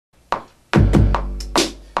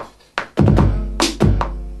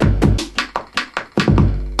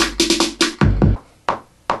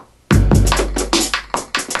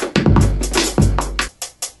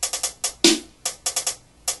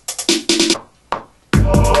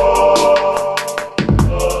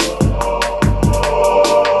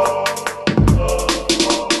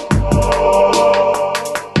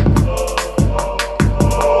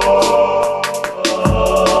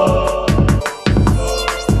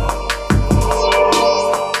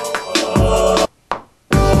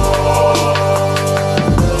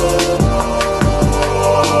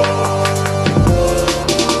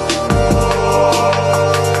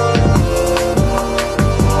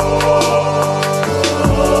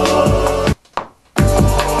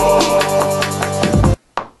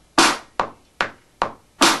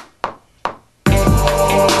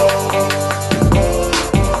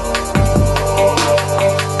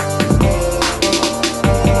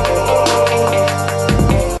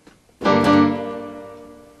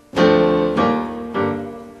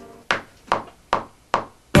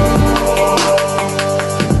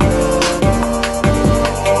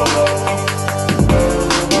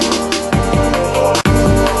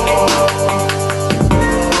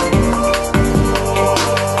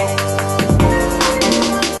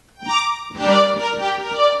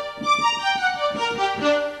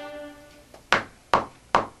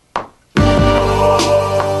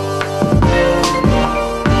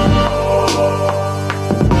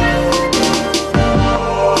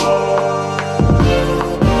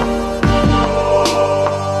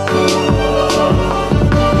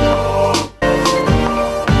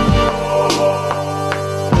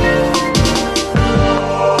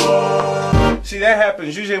that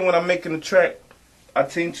happens usually when I'm making a track. I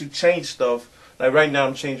tend to change stuff. Like right now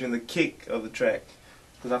I'm changing the kick of the track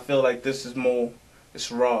because I feel like this is more,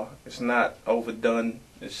 it's raw, it's not overdone,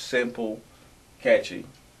 it's simple, catchy.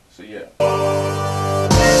 So yeah.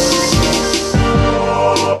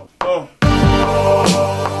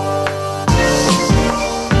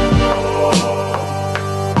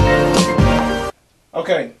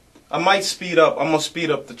 Okay, I might speed up. I'm gonna speed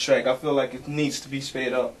up the track. I feel like it needs to be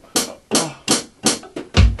sped up.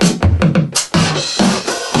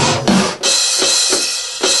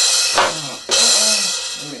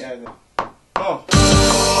 Let me add that.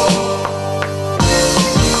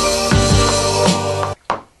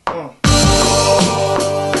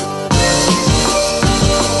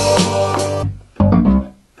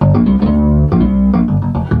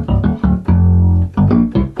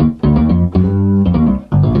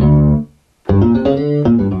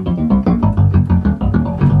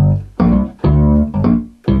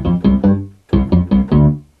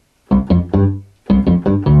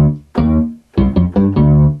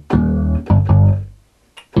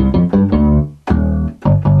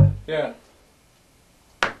 Yeah.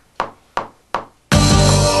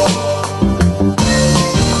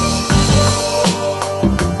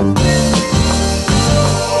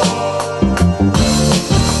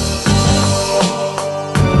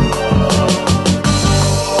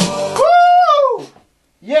 Woo!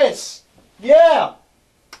 Yes. Yeah.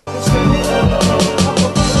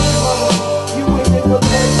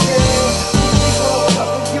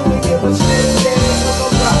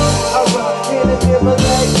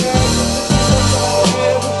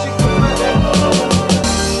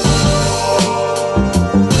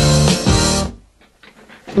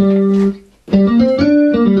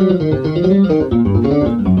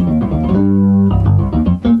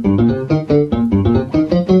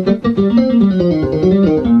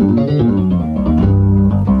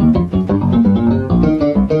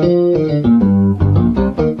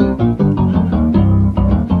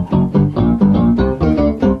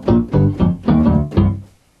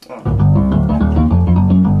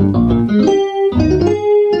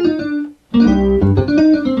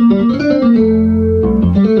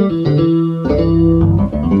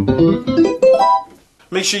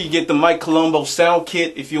 Make sure you get the Mike Kalombo sound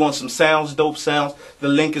kit if you want some sounds, dope sounds. The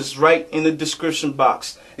link is right in the description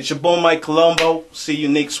box. It's your boy Mike Kalombo. See you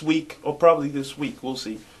next week, or probably this week. We'll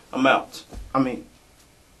see. I'm out. I'm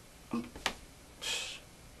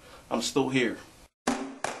still here.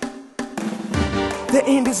 The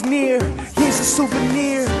end is near, here's a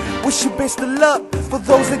souvenir. Wish you best of luck for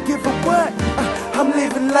those that give a what. I'm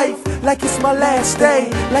living life like it's my last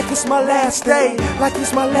day, like it's my last day, like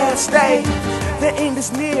it's my last day. The end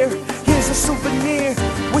is near, here's a souvenir.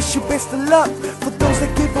 Wish you best of luck for those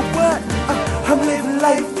that give a what. I'm living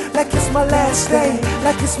life like it's my last day,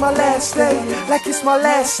 like it's my last day, like it's my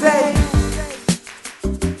last day.